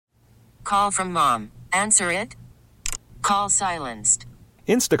Call from mom. Answer it. Call silenced.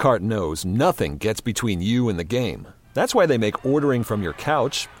 Instacart knows nothing gets between you and the game. That's why they make ordering from your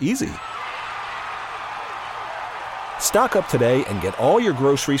couch easy. Stock up today and get all your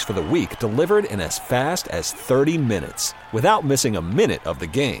groceries for the week delivered in as fast as 30 minutes without missing a minute of the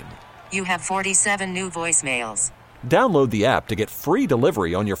game. You have 47 new voicemails. Download the app to get free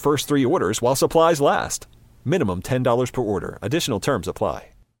delivery on your first 3 orders while supplies last. Minimum $10 per order. Additional terms apply.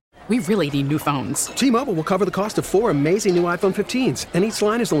 We really need new phones. T-Mobile will cover the cost of 4 amazing new iPhone 15s, and each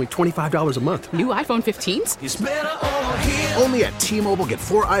line is only $25 a month. New iPhone 15s? It's better over here. Only at T-Mobile, get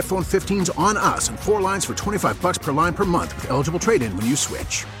 4 iPhone 15s on us and 4 lines for $25 per line per month with eligible trade-in when you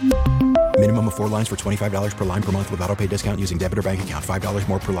switch. Minimum of 4 lines for $25 per line per month with autopay discount using debit or bank account. $5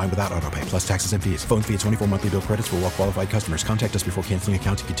 more per line without autopay, plus taxes and fees. Phone fee at 24 monthly bill credits for well-qualified customers. Contact us before canceling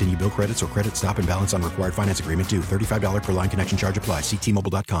account to continue bill credits or credit stop and balance on required finance agreement due. $35 per line connection charge applies. See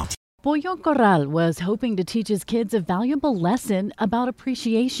T-Mobile.com. Pollo Corral was hoping to teach his kids a valuable lesson about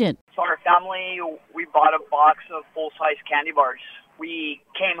appreciation. So our family, we bought a box of full-size candy bars. We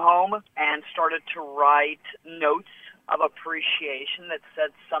came home and started to write notes of appreciation that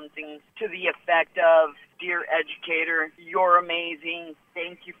said something to the effect of, "Dear educator, you're amazing.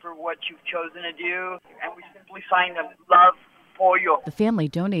 Thank you for what you've chosen to do." And we simply signed them, "Love, Pollo." The family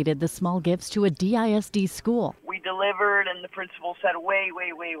donated the small gifts to a DISD school. We delivered, and the principal said, wait,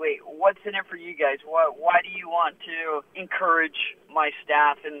 what's in it for you guys? Why do you want to encourage my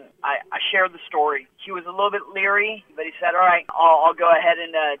staff? And I shared the story. He was a little bit leery, but he said, all right, I'll go ahead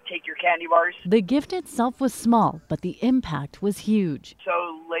and take your candy bars. The gift itself was small, but the impact was huge.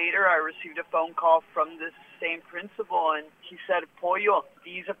 So later I received a phone call from this same principal, and he said, Pollo,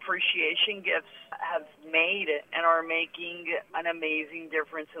 these appreciation gifts have made and are making an amazing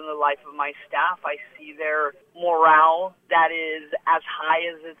difference in the life of my staff. I see their morale that is as high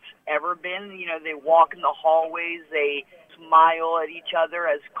as it's ever been. You know, they walk in the hallways, they smile at each other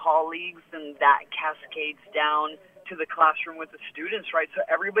as colleagues, and that cascades down to the classroom with the students, right? So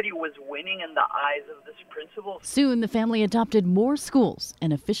everybody was winning in the eyes of this principal. Soon, the family adopted more schools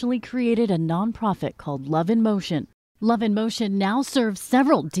and officially created a nonprofit called Love in Motion. Love in Motion now serves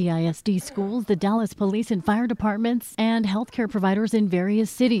several DISD schools, the Dallas Police and Fire Departments, and healthcare providers in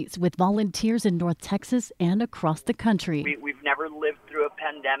various cities with volunteers in North Texas and across the country. We've never lived through a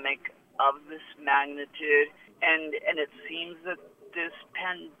pandemic of this magnitude, and it seems that this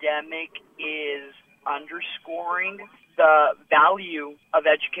pandemic is underscoring the value of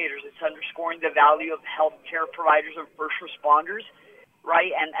educators. It's underscoring the value of healthcare providers and first responders,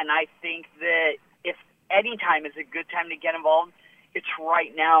 right? And I think that if any time is a good time to get involved, it's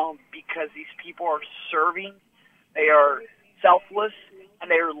right now, because these people are serving, they are selfless, and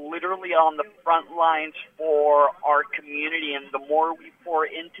they are literally on the front lines for our community. And the more we pour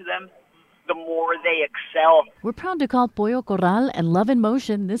into them, the more they excel. We're proud to call Pollo Corral and Love in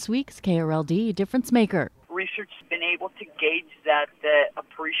Motion this week's KRLD Difference Maker. Research has been able to gauge that the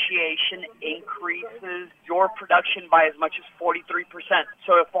appreciation increases your production by as much as 43%.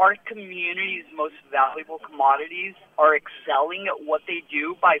 So if our community's most valuable commodities are excelling at what they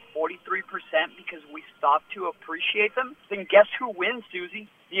do by 43% because we stop to appreciate them, then guess who wins, Susie?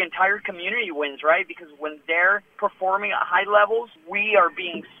 The entire community wins, right? Because when they're performing at high levels, we are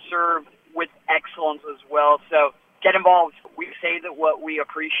being served with excellence as well. So get involved. We say that what we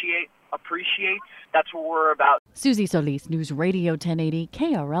appreciates. That's what we're about. Susie Solis, News Radio 1080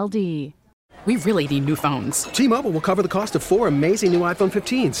 KRLD. We really need new phones. T-Mobile will cover the cost of 4 amazing new iPhone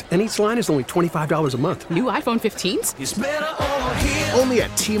 15s, and each line is only $25 a month. New iPhone 15s? It's better over here. Only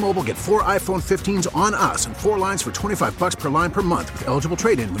at T-Mobile, get 4 iPhone 15s on us and 4 lines for $25 per line per month with eligible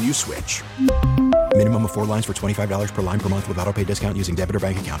trade-in when you switch. Minimum of 4 lines for $25 per line per month with autopay discount using debit or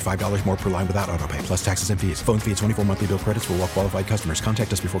bank account. $5 more per line without autopay, plus taxes and fees. Phone fee at 24 monthly bill credits for well-qualified customers.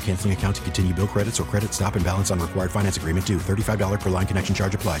 Contact us before canceling account to continue bill credits or credit stop and balance on required finance agreement due. $35 per line connection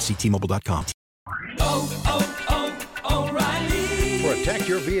charge applies. See T-Mobile.com. O'Reilly. Protect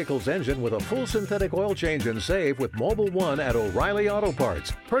your vehicle's engine with a full synthetic oil change and save with Mobil 1 at O'Reilly Auto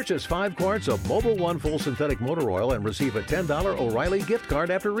Parts. Purchase 5 quarts of Mobil 1 full synthetic motor oil and receive a $10 O'Reilly gift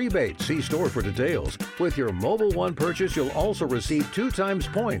card after rebate. See store for details. With your Mobil 1 purchase, you'll also receive 2 times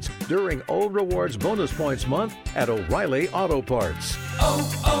points during O Rewards Bonus Points Month at O'Reilly Auto Parts.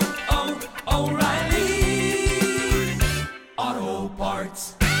 O'Reilly Auto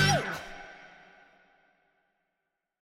Parts.